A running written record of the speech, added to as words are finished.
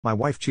My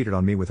wife cheated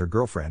on me with her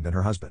girlfriend and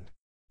her husband.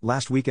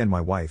 Last weekend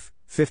my wife,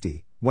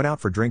 50, went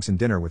out for drinks and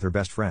dinner with her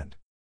best friend.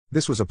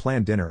 This was a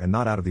planned dinner and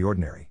not out of the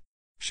ordinary.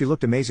 She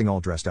looked amazing all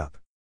dressed up.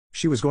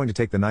 She was going to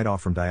take the night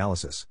off from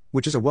dialysis,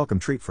 which is a welcome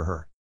treat for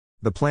her.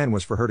 The plan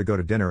was for her to go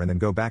to dinner and then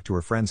go back to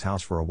her friend's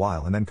house for a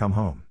while and then come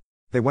home.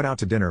 They went out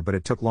to dinner but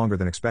it took longer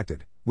than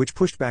expected, which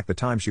pushed back the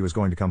time she was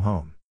going to come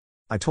home.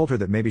 I told her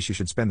that maybe she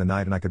should spend the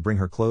night and I could bring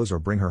her clothes or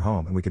bring her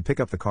home and we could pick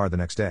up the car the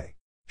next day.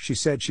 She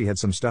said she had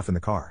some stuff in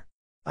the car.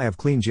 I have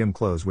clean gym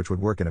clothes which would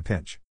work in a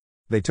pinch.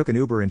 They took an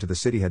Uber into the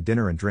city, had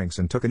dinner and drinks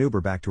and took an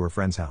Uber back to her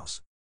friend's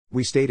house.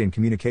 We stayed in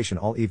communication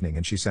all evening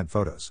and she sent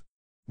photos.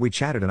 We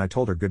chatted and I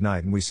told her good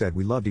night and we said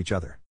we loved each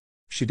other.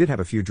 She did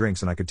have a few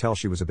drinks and I could tell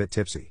she was a bit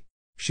tipsy.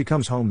 She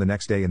comes home the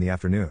next day in the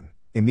afternoon,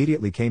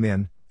 immediately came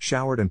in,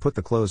 showered and put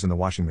the clothes in the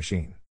washing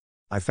machine.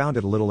 I found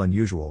it a little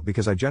unusual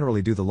because I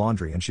generally do the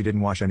laundry and she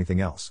didn't wash anything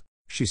else.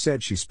 She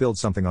said she spilled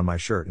something on my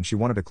shirt and she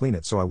wanted to clean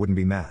it so I wouldn't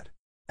be mad.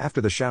 After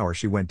the shower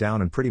she went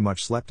down and pretty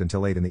much slept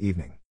until 8 in the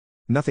evening.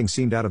 Nothing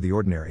seemed out of the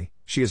ordinary.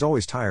 She is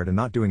always tired and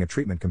not doing a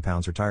treatment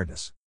compounds her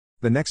tiredness.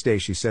 The next day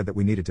she said that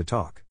we needed to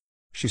talk.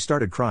 She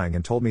started crying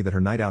and told me that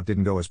her night out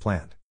didn't go as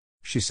planned.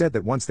 She said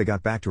that once they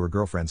got back to her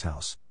girlfriend's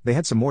house, they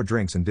had some more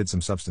drinks and did some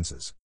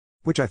substances.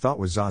 Which I thought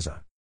was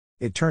Zaza.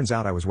 It turns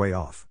out I was way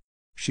off.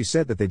 She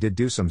said that they did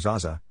do some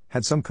Zaza,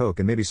 had some coke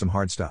and maybe some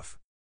hard stuff.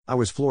 I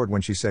was floored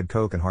when she said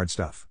coke and hard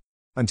stuff.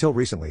 Until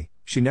recently,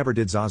 she never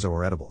did Zaza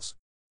or edibles.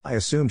 I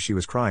assumed she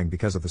was crying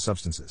because of the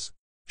substances.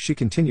 She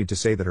continued to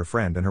say that her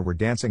friend and her were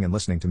dancing and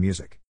listening to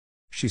music.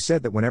 She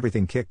said that when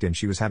everything kicked in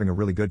she was having a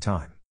really good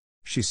time.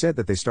 She said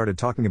that they started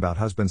talking about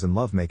husbands and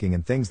lovemaking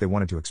and things they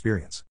wanted to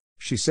experience.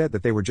 She said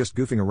that they were just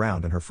goofing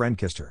around and her friend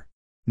kissed her.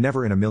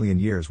 Never in a million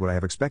years would I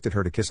have expected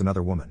her to kiss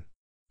another woman.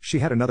 She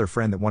had another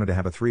friend that wanted to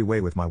have a three-way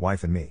with my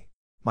wife and me.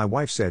 My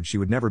wife said she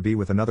would never be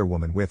with another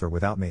woman with or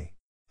without me.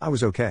 I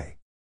was okay.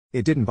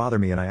 It didn't bother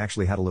me and I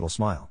actually had a little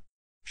smile.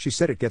 She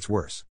said it gets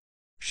worse.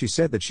 She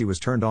said that she was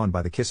turned on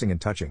by the kissing and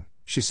touching.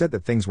 She said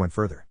that things went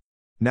further.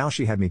 Now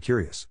she had me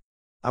curious.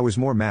 I was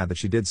more mad that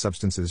she did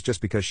substances just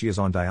because she is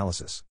on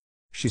dialysis.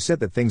 She said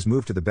that things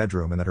moved to the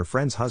bedroom and that her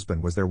friend's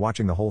husband was there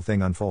watching the whole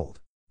thing unfold.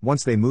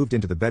 Once they moved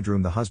into the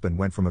bedroom the husband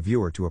went from a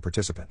viewer to a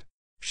participant.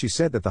 She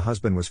said that the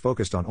husband was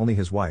focused on only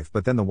his wife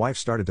but then the wife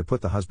started to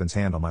put the husband's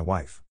hand on my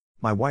wife.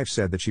 My wife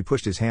said that she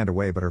pushed his hand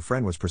away but her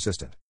friend was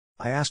persistent.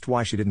 I asked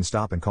why she didn't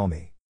stop and call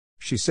me.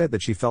 She said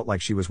that she felt like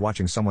she was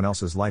watching someone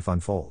else's life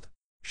unfold.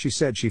 She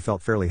said she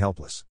felt fairly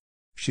helpless.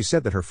 She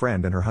said that her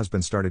friend and her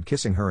husband started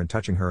kissing her and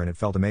touching her and it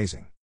felt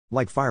amazing.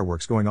 Like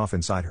fireworks going off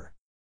inside her.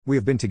 We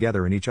have been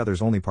together and each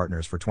other's only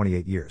partners for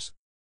 28 years.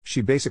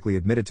 She basically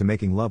admitted to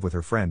making love with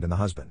her friend and the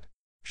husband.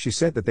 She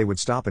said that they would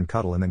stop and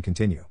cuddle and then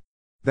continue.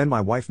 Then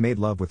my wife made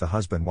love with the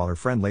husband while her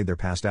friend laid there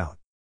passed out.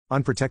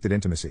 Unprotected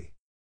intimacy.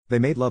 They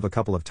made love a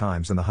couple of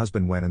times and the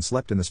husband went and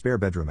slept in the spare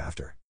bedroom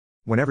after.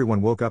 When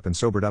everyone woke up and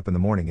sobered up in the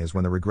morning is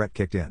when the regret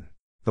kicked in.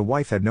 The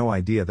wife had no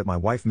idea that my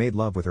wife made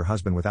love with her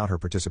husband without her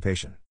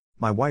participation.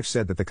 My wife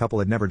said that the couple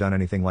had never done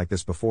anything like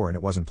this before and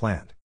it wasn't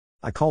planned.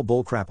 I call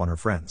bullcrap on her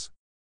friends.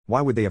 Why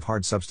would they have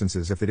hard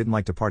substances if they didn't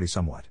like to party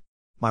somewhat?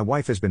 My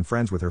wife has been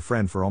friends with her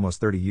friend for almost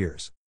 30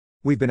 years.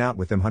 We've been out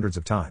with them hundreds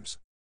of times.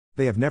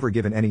 They have never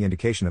given any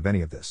indication of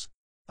any of this.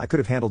 I could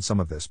have handled some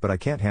of this but I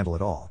can't handle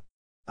it all.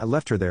 I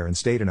left her there and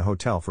stayed in a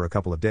hotel for a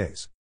couple of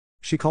days.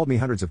 She called me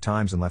hundreds of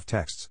times and left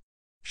texts.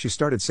 She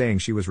started saying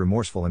she was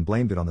remorseful and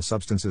blamed it on the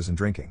substances and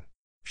drinking.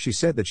 She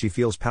said that she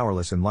feels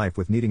powerless in life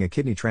with needing a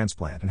kidney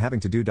transplant and having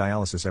to do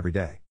dialysis every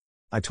day.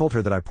 I told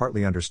her that I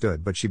partly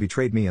understood but she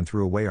betrayed me and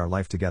threw away our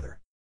life together.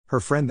 Her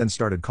friend then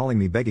started calling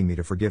me begging me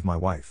to forgive my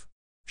wife.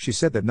 She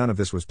said that none of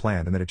this was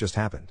planned and that it just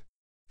happened.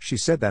 She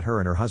said that her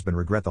and her husband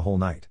regret the whole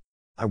night.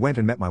 I went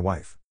and met my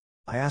wife.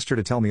 I asked her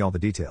to tell me all the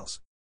details.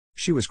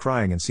 She was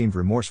crying and seemed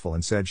remorseful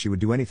and said she would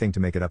do anything to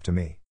make it up to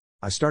me.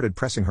 I started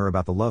pressing her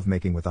about the love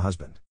making with the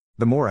husband.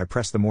 The more I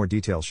pressed the more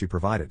details she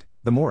provided,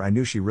 the more I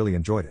knew she really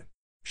enjoyed it.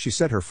 She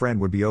said her friend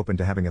would be open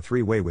to having a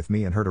three-way with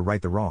me and her to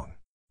right the wrong.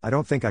 I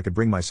don't think I could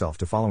bring myself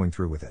to following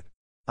through with it.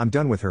 I'm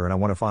done with her and I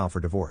want to file for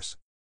divorce.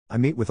 I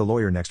meet with a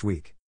lawyer next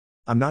week.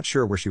 I'm not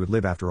sure where she would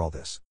live after all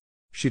this.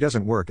 She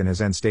doesn't work and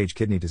has end-stage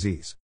kidney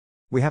disease.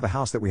 We have a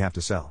house that we have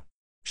to sell.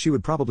 She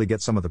would probably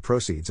get some of the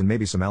proceeds and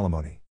maybe some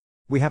alimony.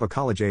 We have a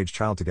college-age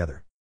child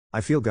together.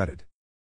 I feel gutted.